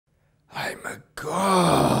I'm a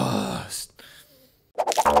ghost.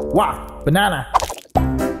 Wow, banana.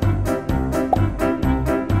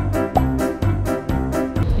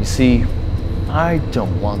 You see, I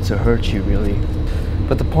don't want to hurt you really,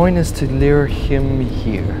 but the point is to lure him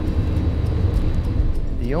here.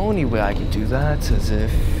 The only way I can do that is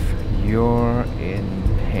if you're in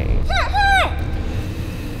pain.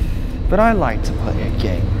 But I like to play a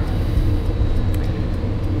game.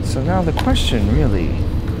 So now the question really,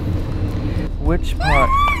 which part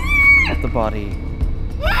of the body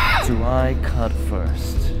do I cut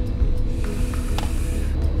first?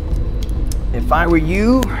 If I were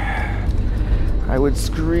you, I would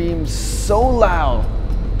scream so loud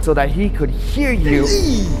so that he could hear you.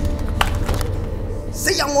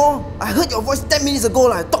 Say young more. I heard your voice 10 minutes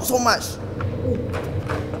ago. I talk so much.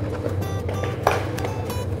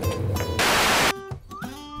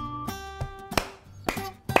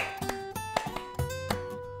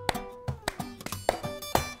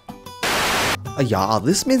 Yeah,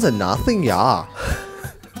 this means nothing, yeah.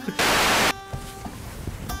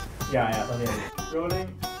 Yeah, okay. Rolling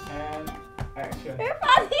and action.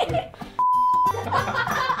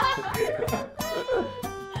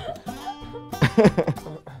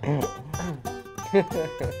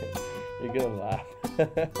 You're gonna laugh.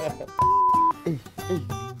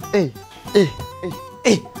 Hey,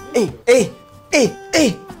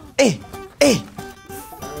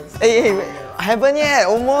 haven't yet.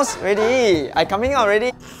 Almost ready. I coming out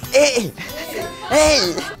ready. Hey.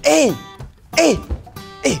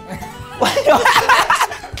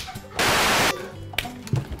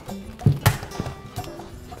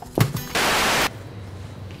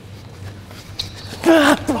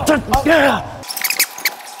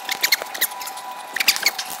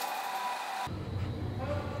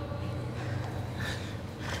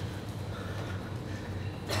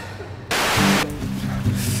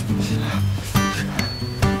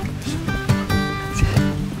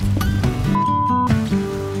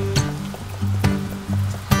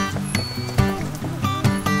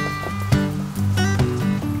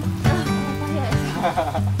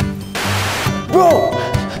 Bro,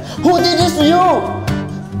 who did this to you?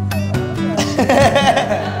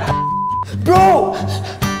 Bro,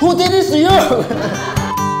 who did this to you?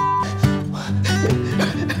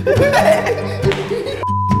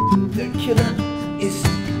 The killer is.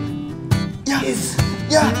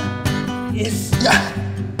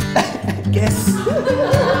 Guess.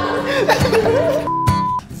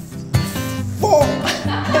 Four.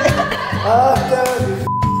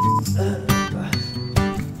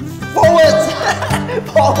 Forwards.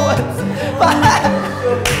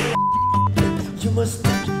 You must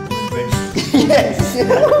take revenge. Yes.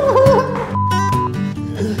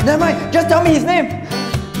 Never mind. Just tell me his name.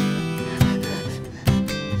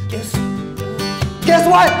 Guess. Guess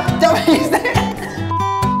what? Tell me his name.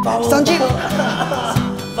 Sanjeev.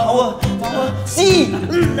 Power. C.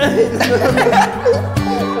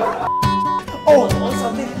 Or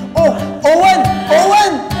something. Owen.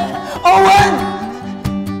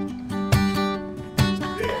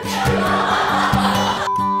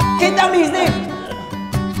 Okay, tell me his name.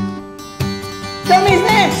 Tell me his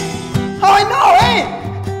name. How I know, hey?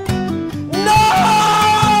 No!